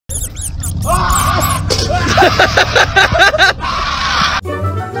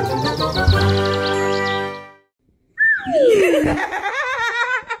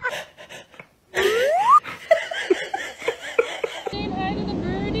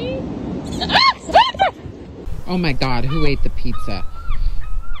Oh my God, who ate the pizza?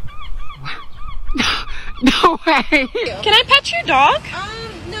 No way! Can I pet your dog?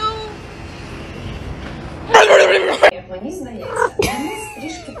 No. Мені здається, Денис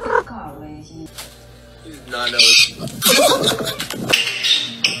трішки підкалує її.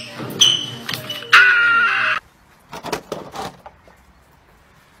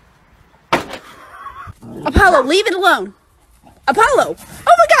 Apollo, leave it alone. Apollo!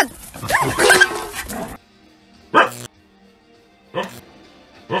 Oh my God!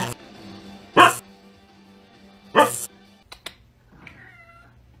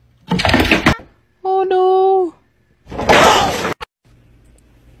 Oh no!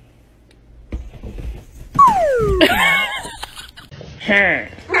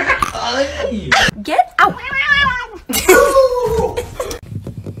 Get out!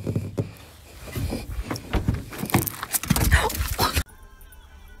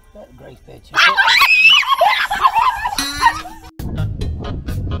 Great bitch.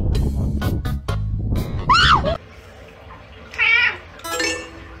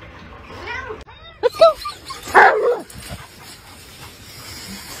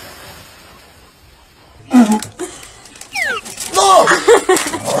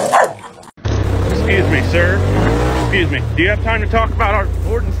 Excuse me, sir. Excuse me. Do you have time to talk about our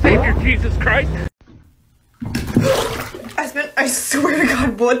Lord and Savior Jesus Christ? I swear to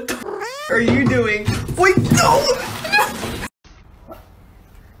God, what the are you doing? Wait, no!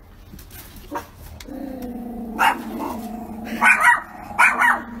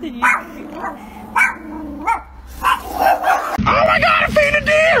 Oh my God, I seen a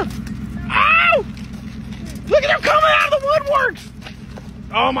deer! Ow! Look at them coming out of the woodworks!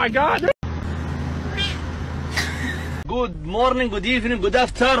 Oh my God! Good morning, good evening, good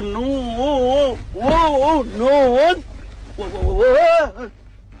afternoon. Whoa, whoa, no.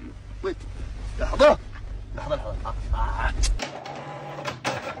 Wait. لحظة.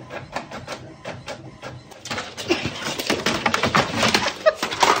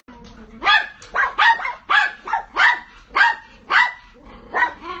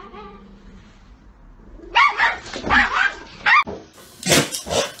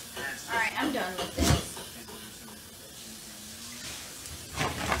 Alright, I'm done with this.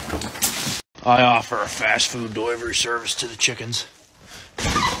 I offer a fast food delivery service to the chickens.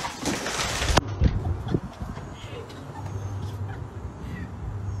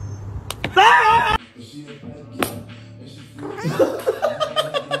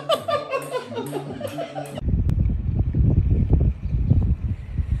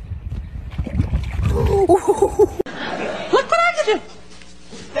 Look what I can do!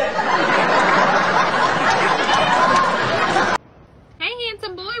 Hey,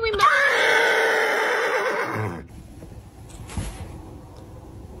 handsome boy, we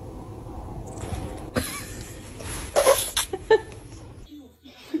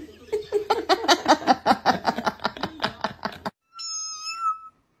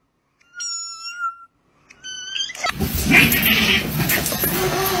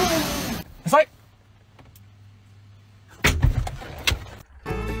Fight!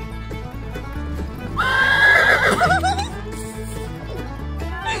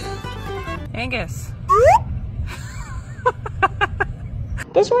 Angus.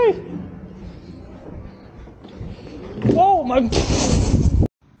 This way! Oh my...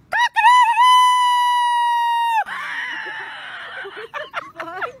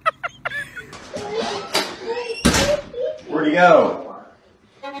 Where'd he go?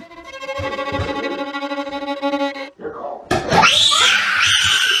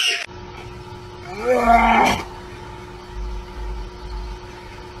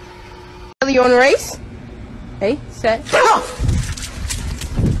 You want to race? Hey, set. Oh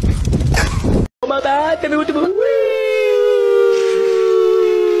my bad. Tell me what to do.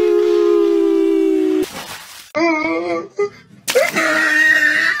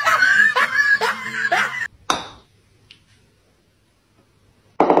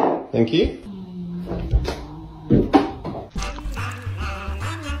 Thank you.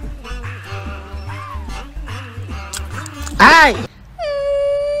 Aye.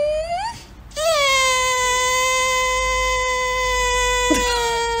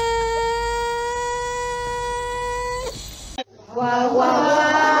 Wow,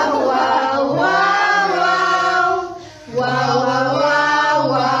 wow, wow, wow, wow, wow, wow, wow,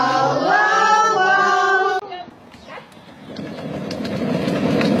 wow, wow, wow.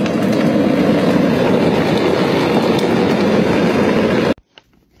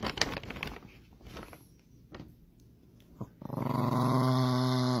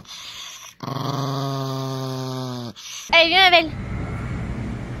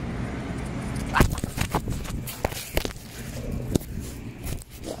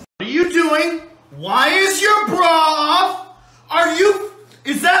 Why is your bra off? Are you...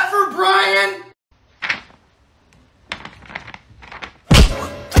 Is that for Brian?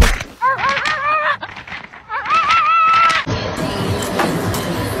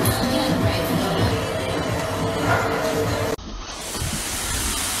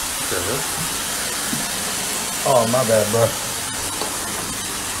 Oh, my bad, bro.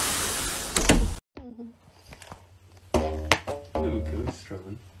 Ooh, Cody's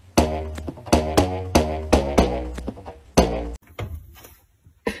struggling.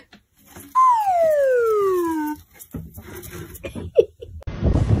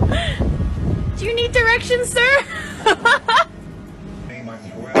 Do you need directions, sir?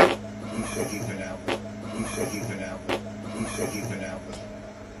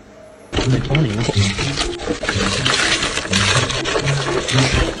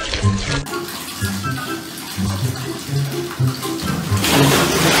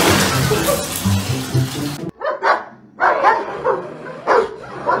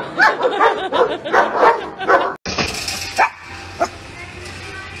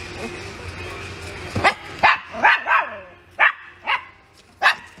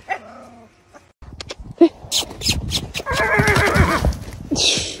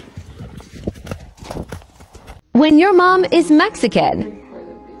 When your mom is Mexican.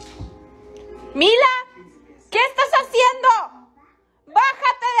 Mila, ¿qué estás haciendo?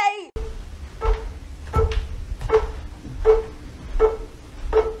 Bájate de ahí.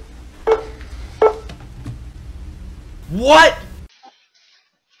 What?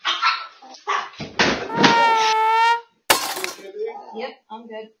 Yep, I'm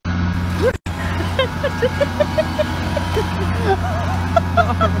good.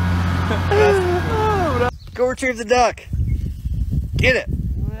 Go retrieve the duck. Get it.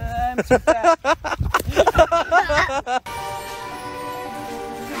 I'm too fat.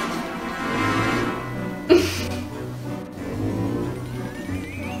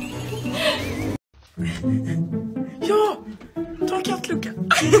 Ja! Ta en kattlucka.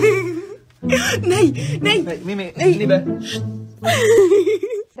 Nej, nej. Hey, Mimi, Nibe.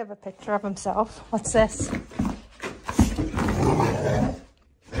 Have a picture of himself. What's this?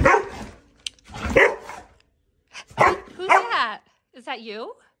 Who's that? Is that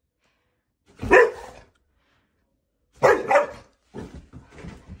you?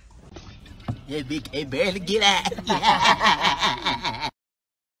 Hey, big, hey, barely get out.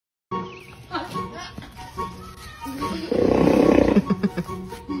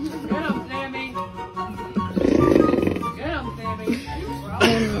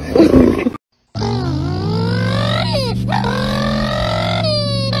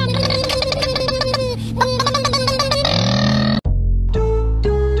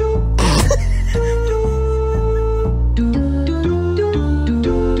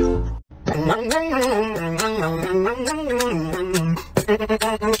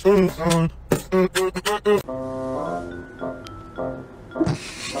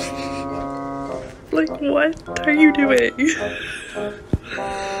 Like, what are you doing?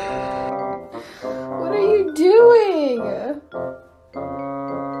 What are you doing?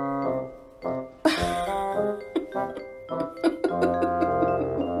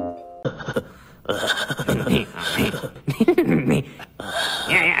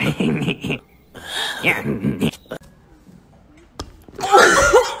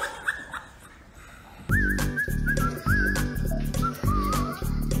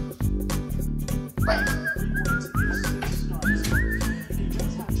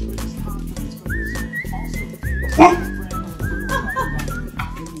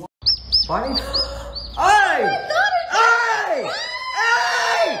 Bonnie? Hey! Hey!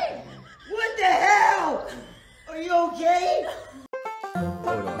 Hey! What the hell? Are you okay?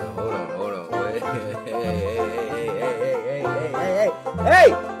 Hold on.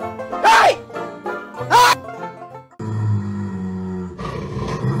 Wait. Hey!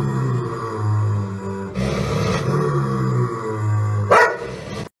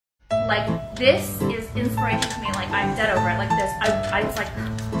 Like, this is inspiration to me. Like, I'm dead over it. Like this, I was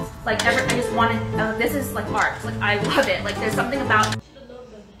like never. I just wanted. This is like art. Like, I love it. Like, there's something about. Love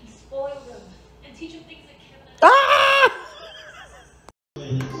them and spoil them and teach them things they can't.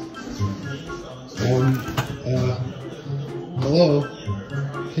 Hello?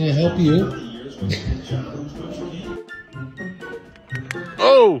 Can I help you?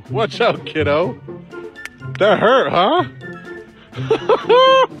 Oh, watch out, kiddo. That hurt, huh?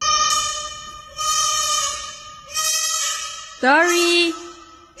 Sorry.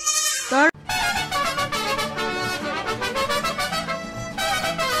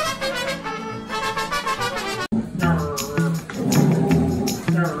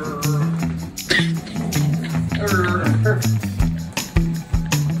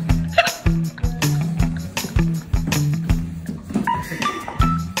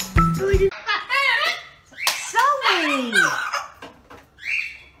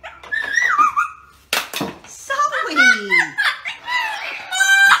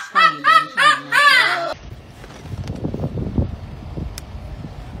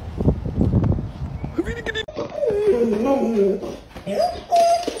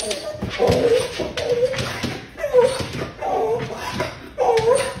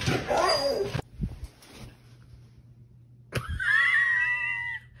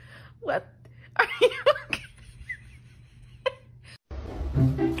 What? Are you okay?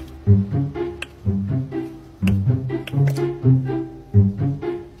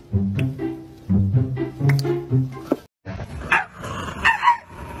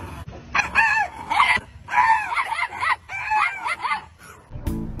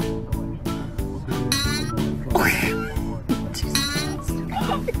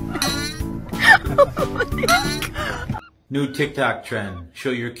 New TikTok trend.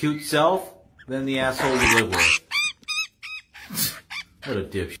 Show your cute self, then the asshole you live with. What a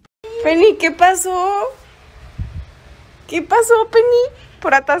dipshit. Penny, ¿qué pasó? ¿Qué pasó, Penny?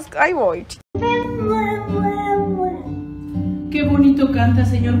 Por atrás, ahí voy. Qué bonito canta,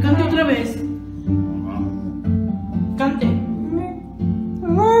 señor. Cante otra vez. Cante.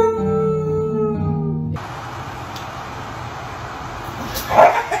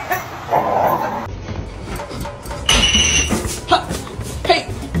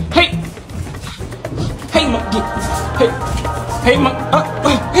 Hey,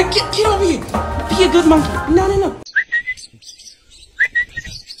 get over here. Be a good monkey. No.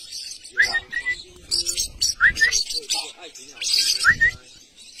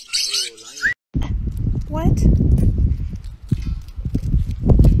 What?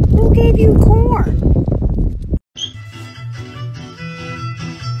 Who gave you corn?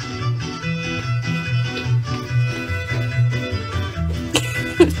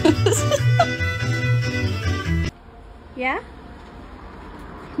 Yeah?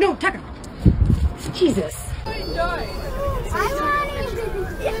 No, Tucker. Jesus. He's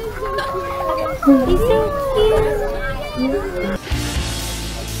so cute.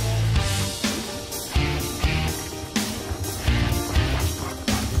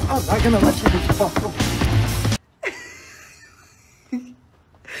 I'm not gonna let you be fucked.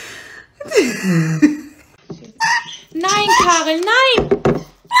 9, Karel, 9!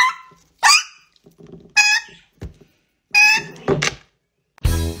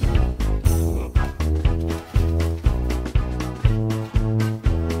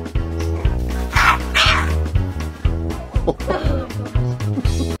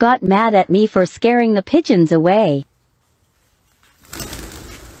 Got mad at me for scaring the pigeons away.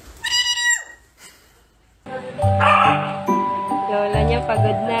 Lola niya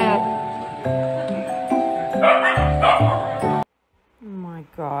pagod na. Oh my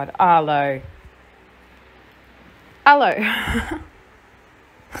God, Arlo. Arlo.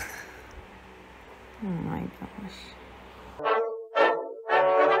 Oh my gosh.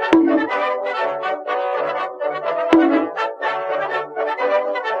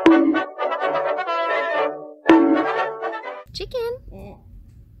 Chicken.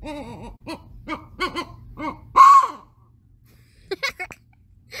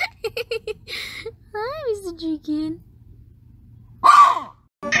 Hi, Mr. Chicken.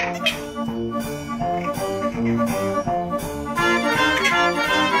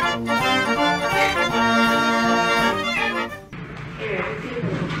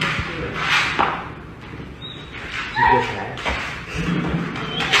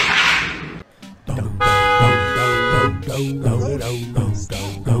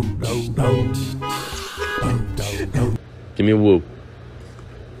 Give me a whoop.